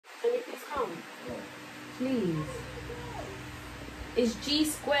please. It's G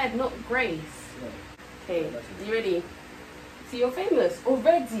squared, not Grace. Okay, you ready? So you're famous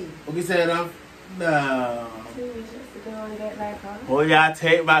already. What you saying now? No. Oh yeah,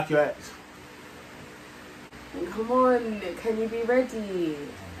 take back your ex. Come on, can you be ready?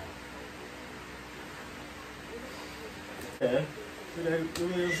 Yeah.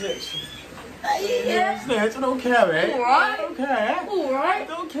 Yeah. I don't care, eh? Alright. I don't care. Alright. I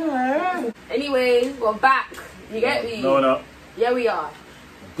don't care. Anyways, we're back. You get me? No, no. Yeah, we are.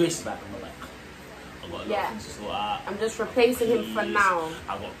 Grace is back on my back. I got a lot of things to sort out. I'm just replacing him for now.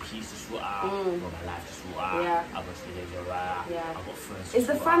 I got peace to sort out. I got my life to sort out. Yeah. I got teenage right. Yeah. I got friends. Is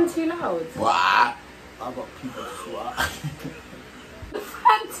the fan too loud? What? I got people to sort out. The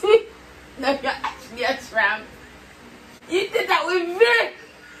fan too? No, you're actually a tramp. You did that with me.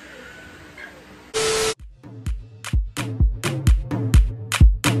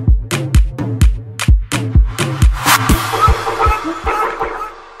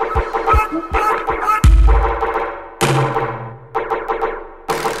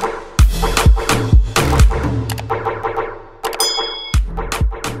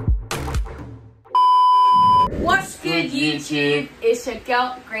 YouTube, it's your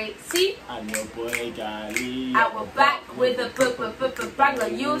girl Gracie and your boy Guyliano. And we're back with a banger,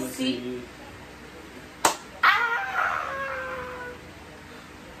 you'll see.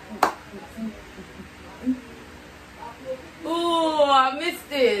 Oh, I missed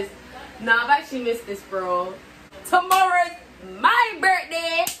this. No, I've actually missed this, bro. Tomorrow's my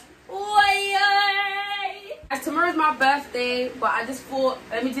birthday. As tomorrow's my birthday, but I just thought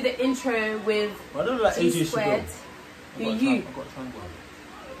let me do the intro with G squared. Who you?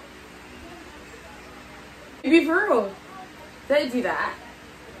 Be for real. Don't do that.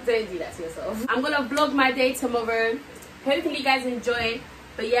 Don't do that to yourself. I'm gonna vlog my day tomorrow. Hopefully you guys enjoy.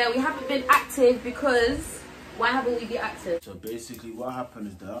 But yeah, we haven't been active because why haven't we been active? So basically what happened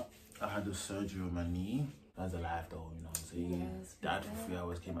is that I had a surgery on my knee. That's alive though, you know what I'm saying? Yes, died for 3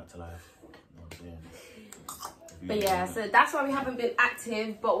 hours, came back to life. You know what I'm saying? But yeah, so that's why we haven't been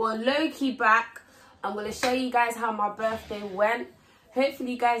active, but we're low-key back. I'm going to show you guys how my birthday went.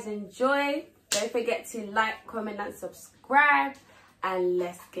 Hopefully you guys enjoy. Don't forget to like, comment and subscribe. And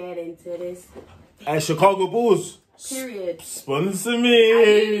let's get into this. Hey, Chicago Bulls. Period. Sponsor me.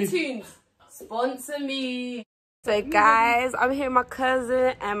 Looney Tunes. Sponsor me. So guys, I'm here with my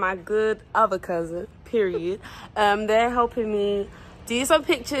cousin and my good other cousin. Period. They're helping me do some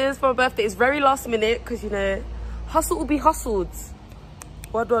pictures for my birthday. It's very last minute because, you know, hustle will be hustled.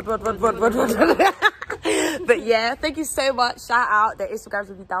 What. But yeah, thank you so much. Shout out. The Instagrams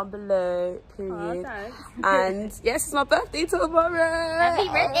will be down below. Period. Oh, and yes, it's my birthday tomorrow. Happy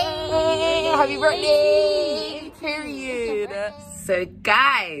birthday. Happy birthday. Period. So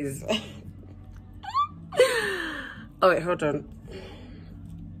guys. Oh wait, hold on.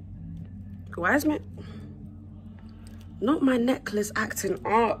 Why is not my necklace acting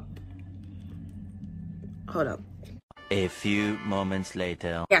up? Hold up. A few moments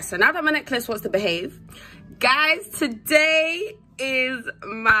later. Yeah, so now that my necklace wants to behave, guys, today is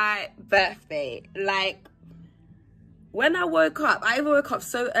my birthday. Like, when I woke up, I even woke up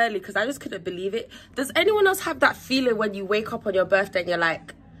so early because I just couldn't believe it. Does anyone else have that feeling when you wake up on your birthday and you're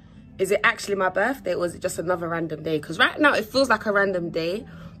like, is it actually my birthday or is it just another random day? Because right now it feels like a random day,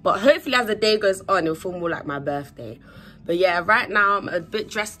 but hopefully as the day goes on, it'll feel more like my birthday. But yeah, right now I'm a bit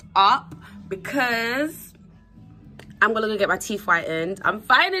dressed up because I'm gonna go get my teeth whitened. I'm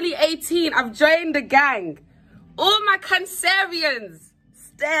finally 18. I've joined the gang. All my Cancerians,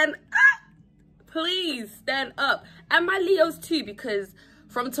 stand up. Please stand up. And my Leos too, because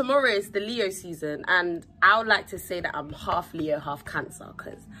from tomorrow is the Leo season. And I would like to say that I'm half Leo, half Cancer,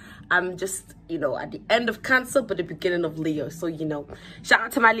 because I'm just, you know, at the end of Cancer, but the beginning of Leo. So, you know, shout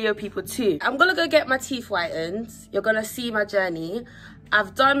out to my Leo people too. I'm gonna go get my teeth whitened. You're gonna see my journey.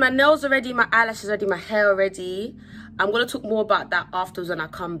 I've done my nails already, my eyelashes already, my hair already. I'm going to talk more about that afterwards when I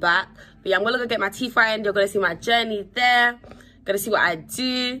come back. But yeah, I'm going to go get my teeth whitened. You're going to see my journey there. Going to see what I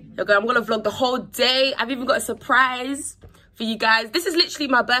do. I'm going to vlog the whole day. I've even got a surprise for you guys. This is literally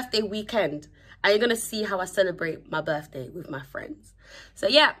my birthday weekend. And you're going to see how I celebrate my birthday with my friends. So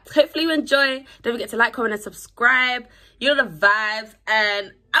yeah, hopefully you enjoy. Don't forget to like, comment and subscribe. You know the vibes.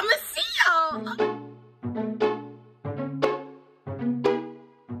 And I'm going to see y'all.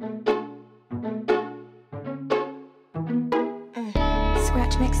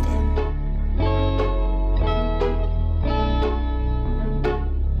 Mixed in.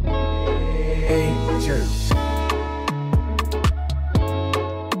 Hey, sure.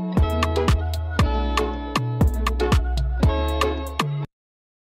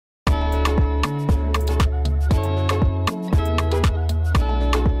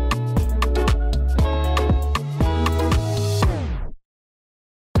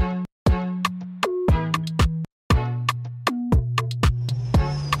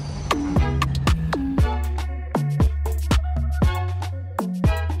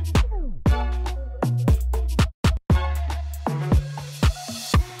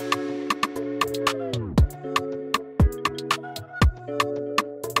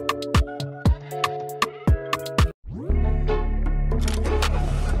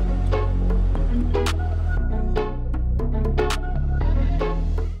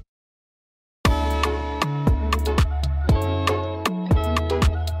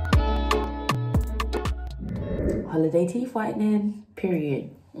 Holiday teeth whitening, period.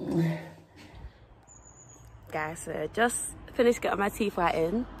 Guys, so just finished getting my teeth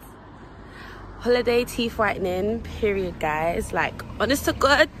whitened. Holiday teeth whitening, period, guys. Like, honest to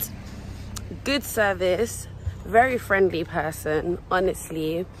God, good service, very friendly person,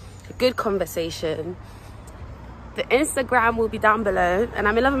 honestly, good conversation. The Instagram will be down below, and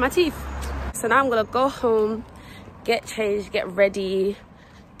I'm in love with my teeth. So now I'm gonna go home, get changed, get ready,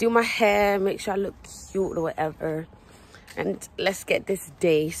 do my hair, make sure I look cute or whatever, and let's get this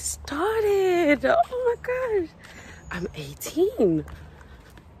day started. Oh my gosh, I'm 18.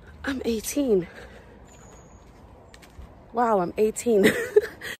 I'm 18. Wow, I'm 18.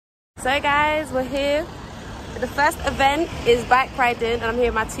 So guys, we're here. The first event is bike riding, and I'm here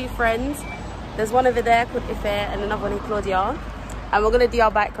with my two friends. There's one over there called Ife and another one in Claudia. And we're gonna do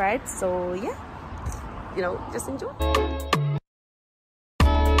our bike ride, so yeah, you know, just enjoy.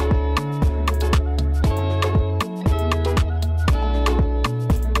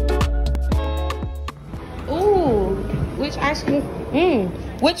 Ooh, which ice cream?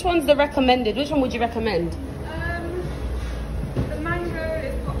 Which one's the recommended? Which one would you recommend? The mango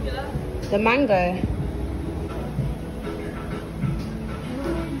is popular. The mango.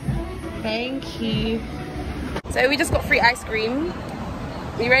 Thank you. So we just got free ice cream.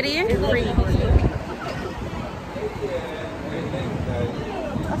 You ready? Free.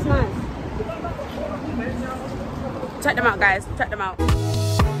 That's nice. Check them out, guys. Check them out.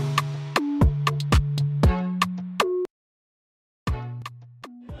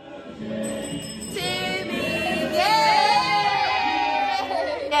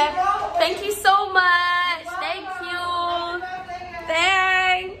 Thank you so much. Thank you.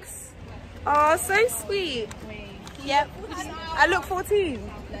 Thanks. Oh, so sweet. Yep. I look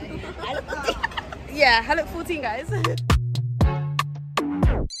 14. I look 14. Yeah, I look 14, guys.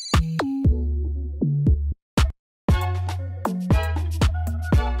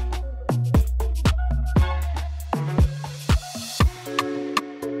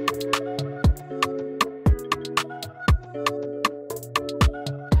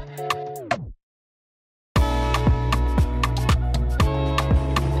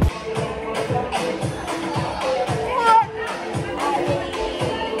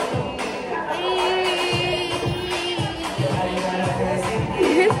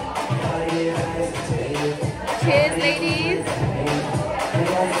 Cheers, ladies.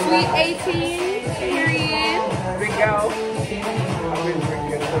 Sweet 18, period. Big girl.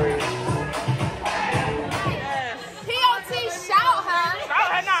 POT, shout her. Shout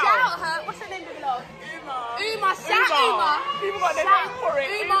her now. Shout her. What's her name, below? Uma. Shout Uma. People got their name for it.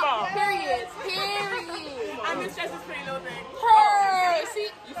 Uma. Period. Period. And this dress is pretty little thing. Her. See?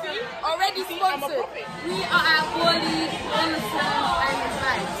 You see? Already See, I'm a sponsored. prophet. We are at Wally, Understand, and it's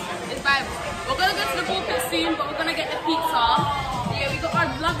vibes. It's vibes. We're gonna go to the bullpit soon, but we're gonna get the pizza. Yeah, we got our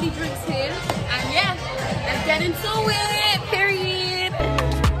lovely drinks here, and yeah, let's get into it. Period.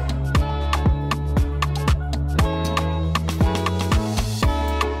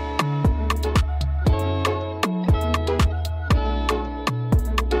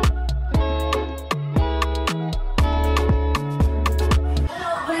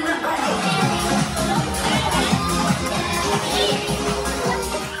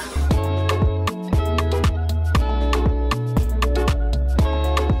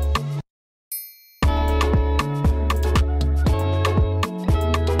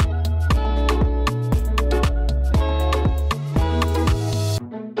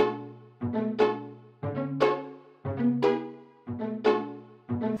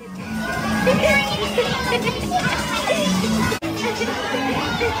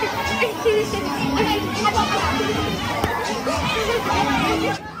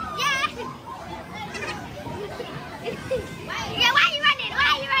 Yeah, why are you running? Why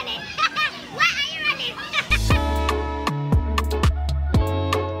are you running? Why are you running?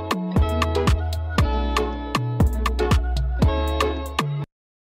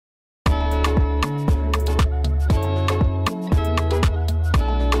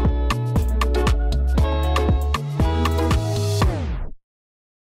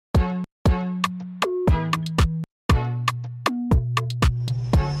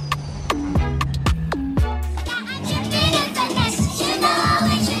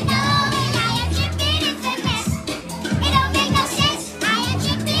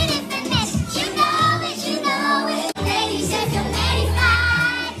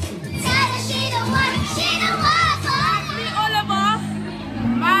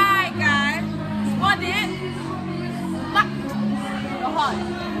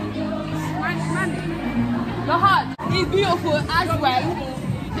 Your heart is beautiful as well.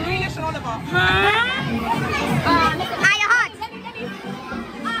 Greenish and Oliver. Huh?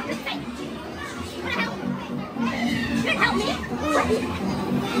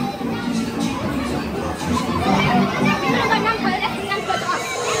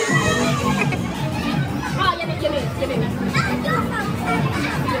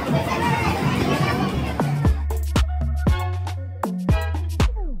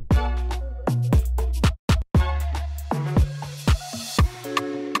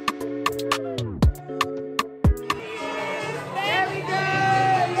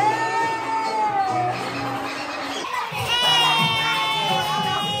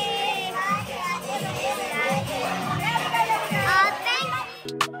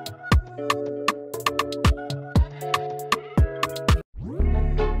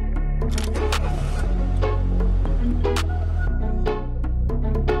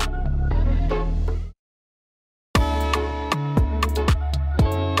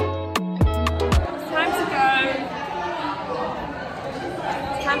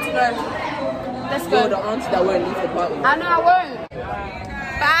 go. Let's go. You're the auntie that won't leave the party. I know I won't.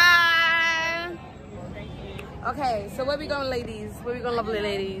 Bye. Okay, so where we going, ladies? Where we going, lovely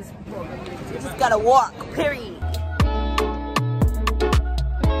ladies? We just gotta walk, period.